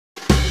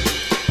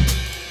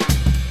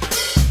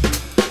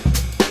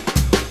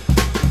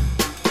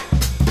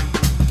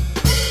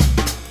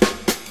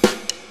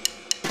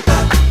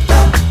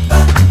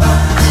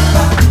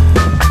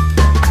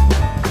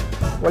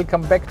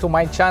welcome back to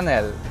my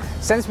channel.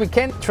 Since we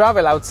can't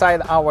travel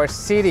outside our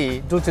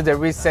city due to the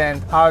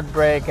recent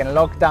outbreak and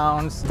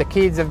lockdowns, the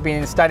kids have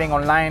been studying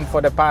online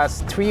for the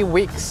past 3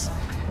 weeks.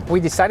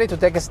 We decided to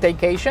take a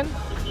staycation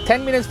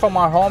 10 minutes from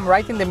our home,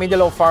 right in the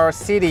middle of our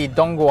city,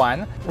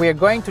 Dongguan. We are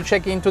going to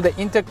check into the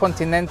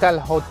InterContinental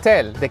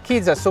Hotel. The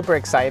kids are super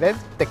excited.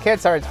 The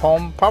cats are at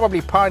home, probably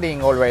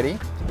partying already.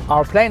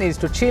 Our plan is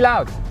to chill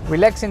out,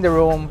 relax in the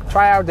room,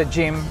 try out the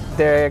gym,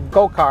 the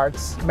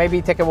go-karts,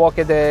 maybe take a walk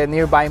at the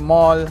nearby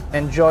mall,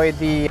 enjoy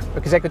the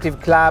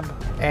executive club,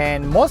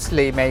 and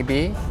mostly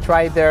maybe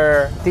try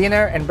their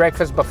dinner and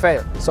breakfast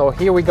buffet. So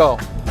here we go.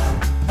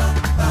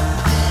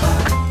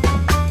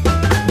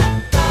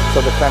 So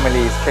the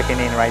family is checking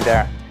in right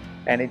there.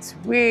 And it's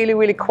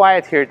really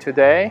quiet here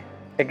today.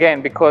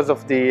 Again, because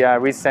of the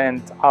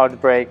recent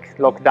outbreak,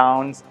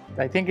 lockdowns.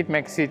 I think it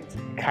makes it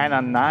kind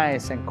of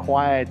nice and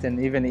quiet and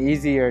even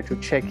easier to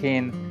check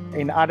in.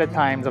 In other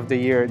times of the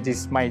year,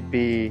 this might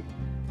be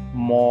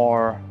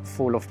more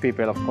full of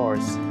people, of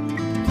course.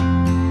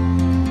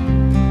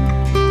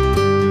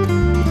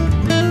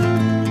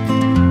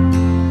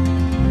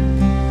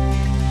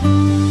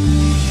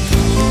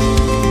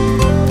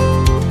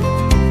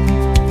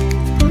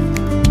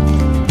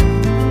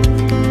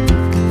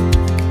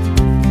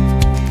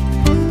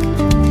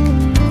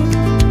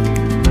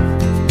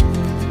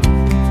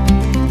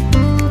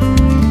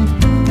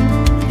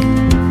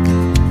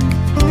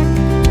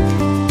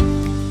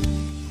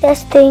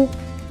 Testing.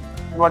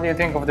 What do you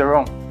think of the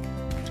room?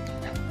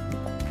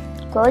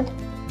 Good.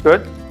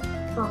 Good?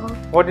 Uh-huh.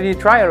 What did you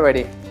try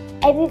already?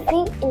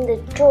 Everything in the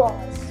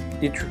drawers.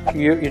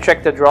 You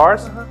checked the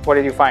drawers? Uh-huh. What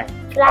did you find?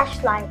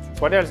 Flashlight.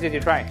 What else did you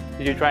try?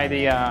 Did you try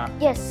the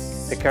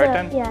Yes. the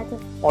curtain?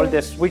 All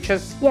the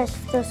switches? Yes,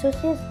 the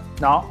switches.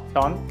 No,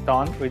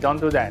 don't. We don't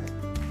do that.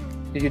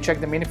 Did you check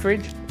the mini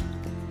fridge?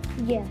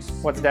 Yes.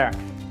 What's there?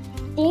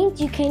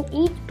 Things you can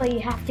eat, but you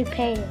have to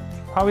pay it.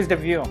 How is the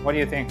view? What do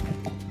you think?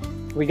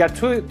 We got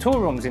two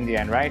rooms in the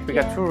end, right? We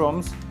got 2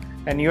 rooms,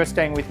 and you're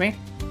staying with me?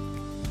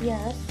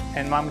 Yes.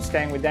 And Mom's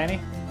staying with Danny?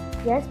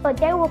 Yes, but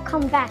they will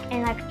come back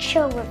and like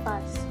chill with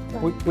us.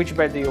 Which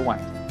bed do you want?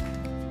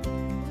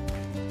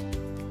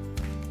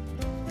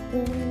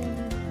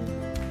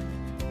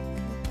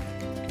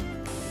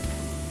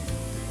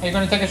 Are you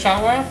going to take a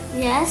shower?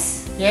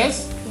 Yes.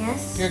 Yes?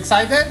 Yes. You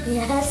excited?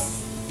 Yes.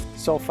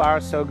 So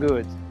far, so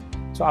good.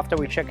 So after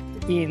we checked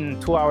in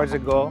 2 hours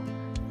ago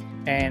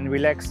and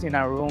relaxed in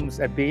our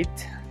rooms a bit,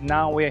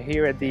 now we're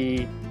here at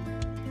the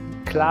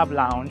club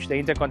lounge, the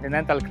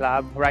InterContinental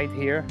Club, right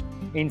here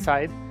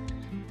inside,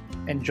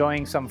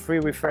 enjoying some free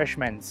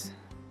refreshments.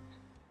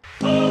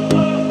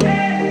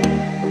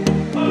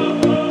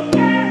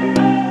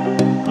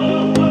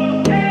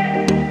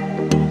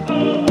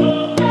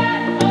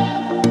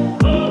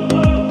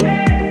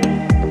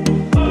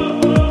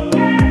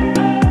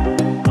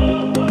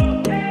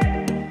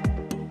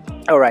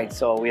 Alright,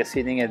 so we are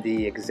sitting at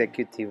the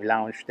executive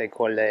lounge they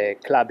call the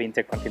Club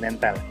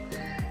InterContinental.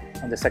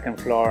 On the second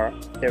floor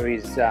there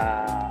is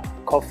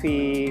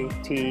coffee,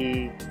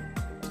 tea,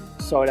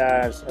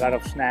 sodas, a lot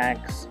of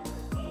snacks,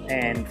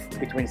 and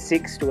between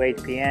 6 to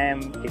 8 p.m.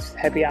 is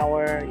happy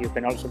hour. You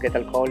can also get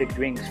alcoholic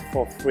drinks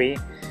for free.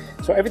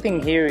 So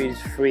everything here is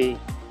free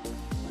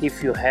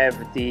if you have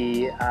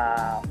the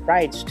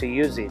rights to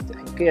use it.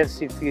 I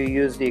guess if you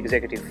use the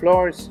executive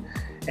floors,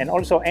 and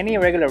also any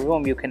regular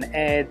room you can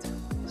add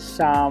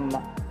some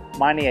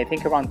money, I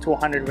think around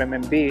 200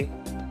 RMB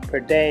per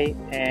day,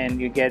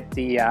 and you get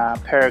the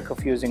perk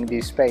of using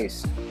this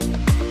space.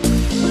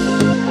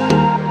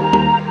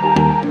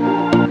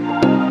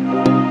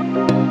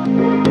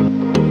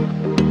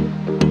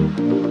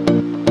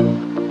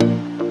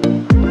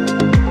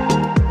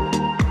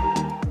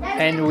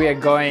 And we are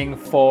going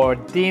for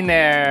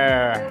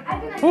dinner.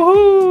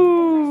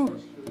 Woohoo!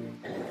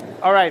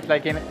 Alright,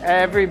 like in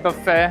every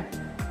buffet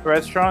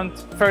restaurant,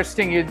 first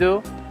thing you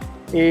do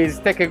is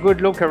take a good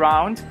look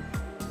around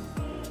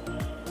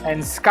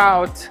and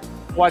scout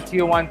what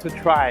you want to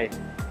try.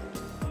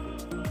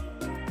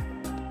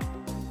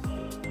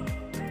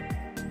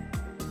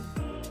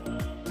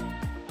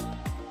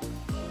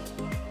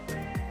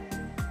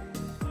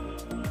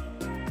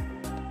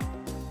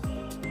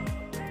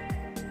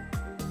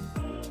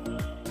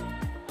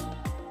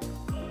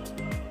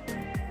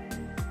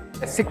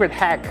 A secret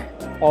hack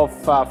of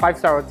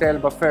 5-star hotel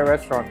buffet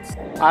restaurants: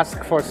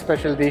 ask for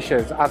special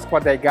dishes, ask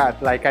what they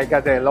got. Like I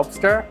got the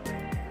lobster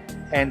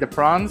and the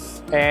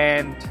prawns,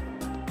 and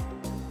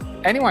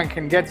anyone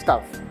can get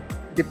stuff.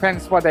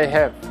 Depends what they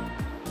have.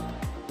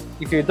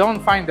 If you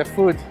don't find the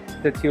food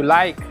that you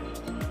like,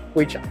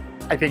 which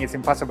I think is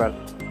impossible,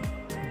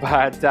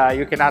 but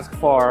you can ask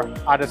for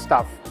other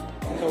stuff.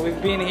 So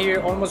we've been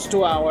here almost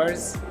 2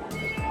 hours,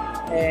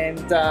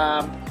 and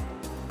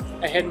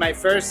I had my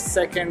first,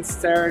 second,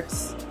 third,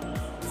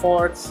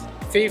 fourth,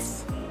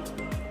 fifth.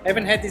 I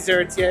haven't had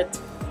desserts yet,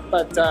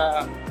 but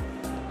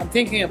I'm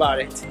thinking about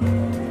it.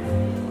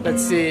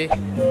 Let's see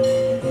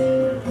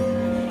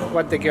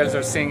what the girls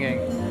are singing.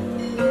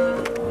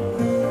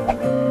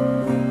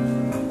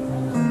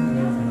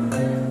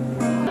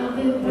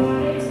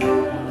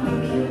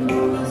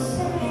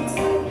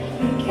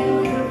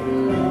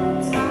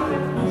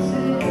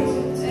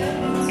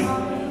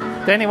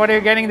 Danny, what are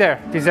you getting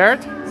there?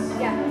 Dessert?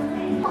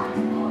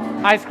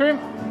 Yeah. Ice cream?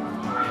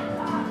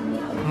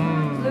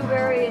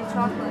 Blueberry and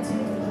chocolate.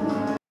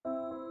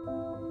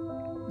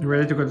 You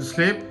ready to go to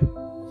sleep?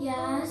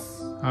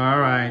 Yes. All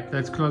right,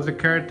 let's close the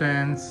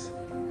curtains.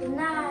 Good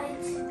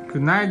night.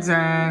 Good night,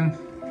 Zan.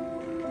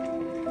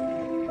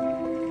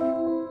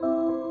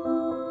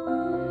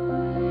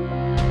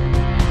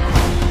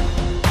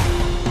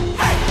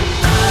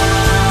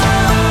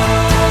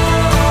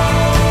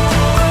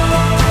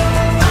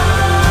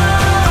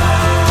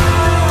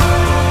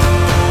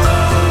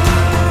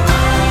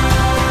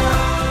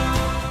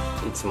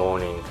 It's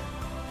morning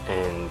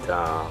and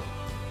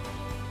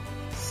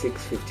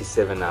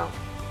 6:57 now.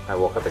 I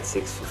woke up at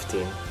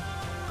 6:15.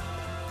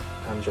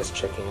 I'm just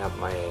checking up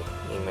my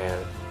email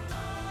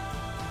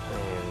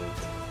and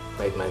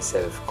made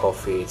myself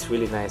coffee. It's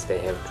really nice, they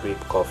have drip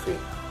coffee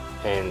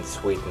and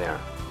sweetener.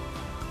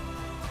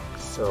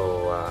 So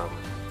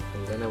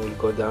and then I will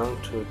go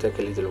down to take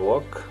a little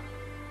walk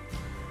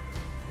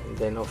and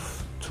then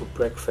off to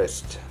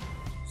breakfast.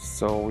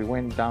 So we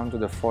went down to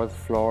the 4th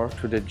floor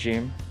to the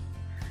gym,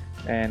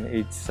 and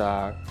it's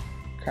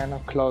kind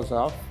of closed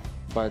off,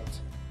 but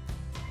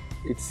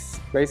it's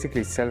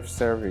basically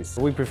self-service.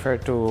 We prefer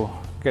to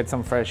get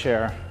some fresh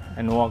air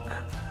and walk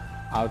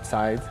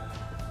outside,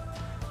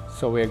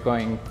 so we're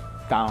going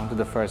down to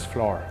the 1st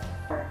floor.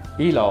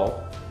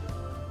 Elo,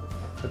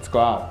 let's go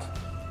out.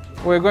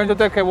 We're going to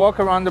take a walk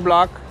around the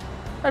block,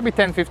 maybe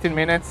 10-15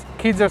 minutes.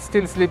 Kids are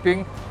still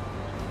sleeping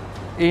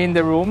in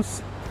the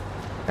rooms,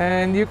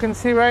 and you can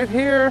see right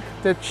here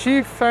the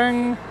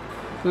Qingming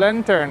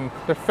lantern,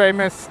 the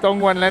famous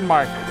Dongguan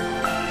landmark.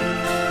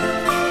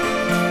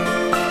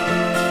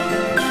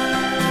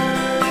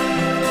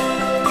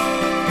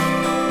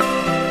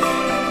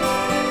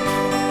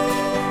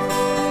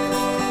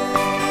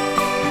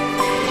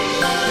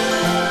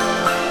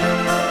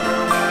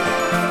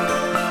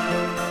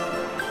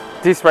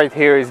 This right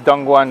here is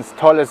Dongguan's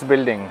tallest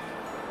building.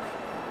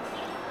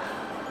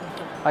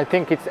 I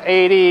think it's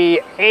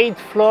 88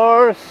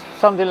 floors,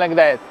 something like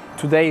that.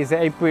 Today is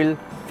April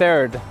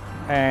 3rd,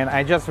 and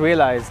I just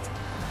realized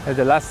that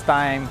the last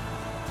time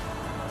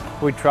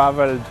we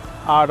traveled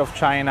out of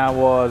China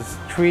was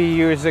 3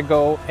 years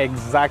ago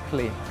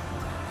exactly.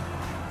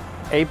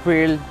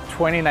 April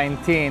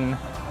 2019,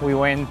 we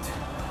went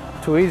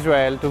to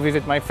Israel to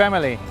visit my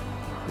family.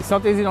 It's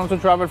not easy not to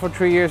travel for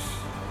 3 years,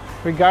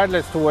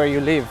 regardless to where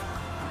you live.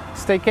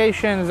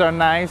 Staycations are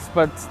nice,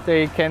 but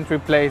they can't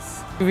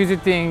replace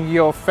visiting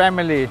your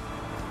family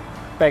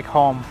back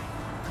home.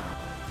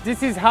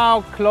 This is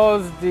how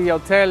close the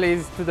hotel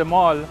is to the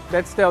mall.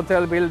 That's the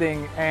hotel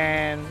building,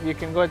 and you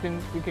can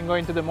go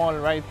into the mall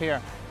right here.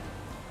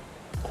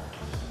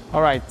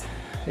 All right,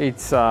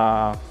 it's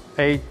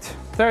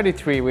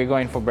 8:33. We're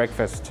going for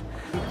breakfast.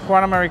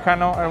 One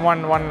Americano and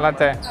one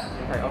latte.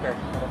 Okay,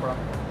 no problem.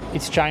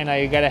 It's China.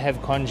 You gotta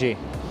have congee,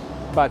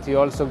 but you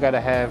also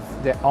gotta have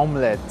the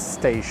omelette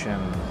station.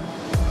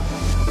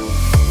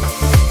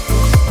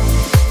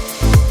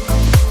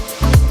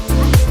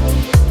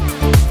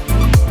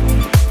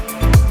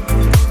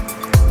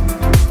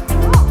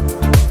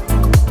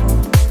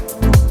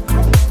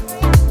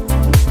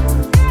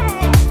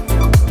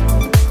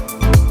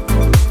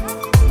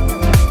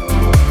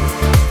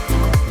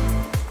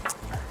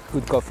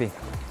 Good coffee.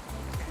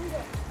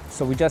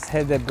 So we just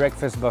had the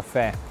breakfast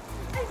buffet.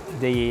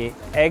 The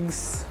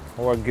eggs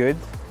were good.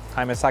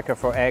 I'm a sucker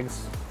for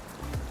eggs.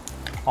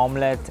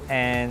 Omelette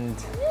and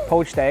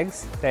poached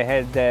eggs. They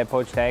had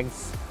poached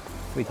eggs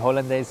with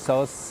hollandaise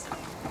sauce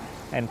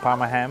and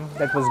parma ham.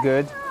 That was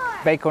good.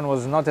 Bacon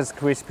was not as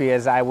crispy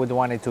as I would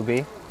want it to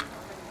be.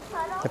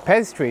 The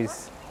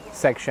pastries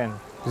section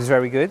is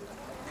very good.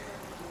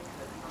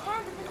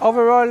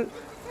 Overall,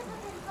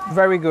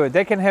 very good.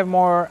 They can have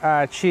more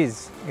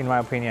cheese, in my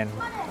opinion.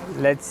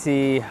 Let's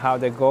see how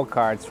the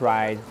go-karts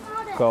ride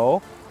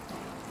go.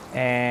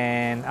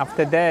 And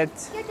after that,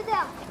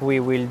 we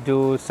will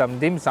do some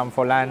dim sum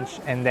for lunch,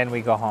 and then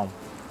we go home.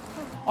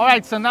 All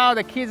right, so now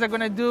the kids are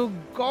gonna do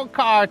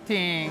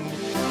go-karting.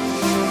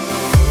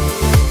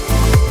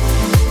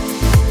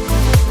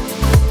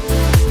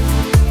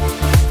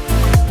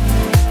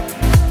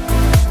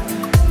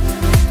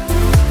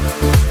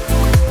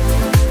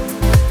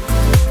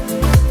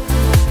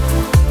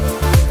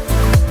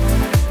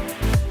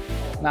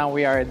 Now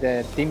we are at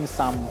the dim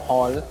sum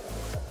hall,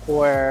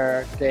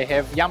 where they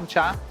have yam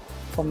cha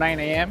from 9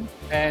 a.m.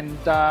 and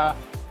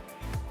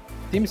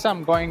dim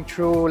sum going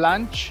through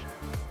lunch.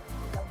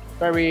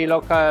 Very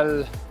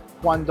local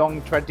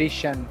Guangdong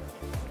tradition.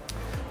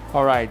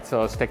 All right,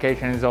 so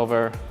staycation is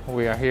over.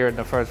 We are here at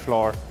the 1st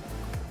floor.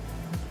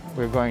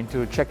 We're going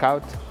to check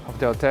out of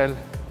the hotel.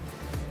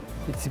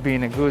 It's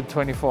been a good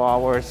 24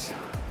 hours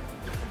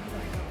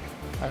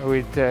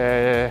with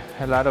a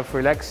lot of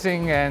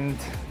relaxing and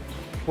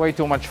way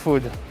too much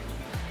food.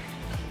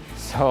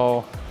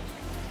 So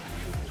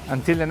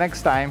until the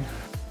next time,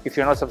 if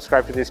you're not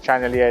subscribed to this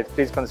channel yet,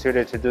 please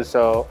consider to do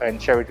so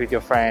and share it with your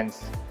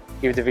friends.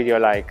 Give the video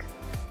a like,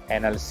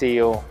 and I'll see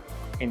you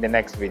in the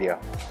next video.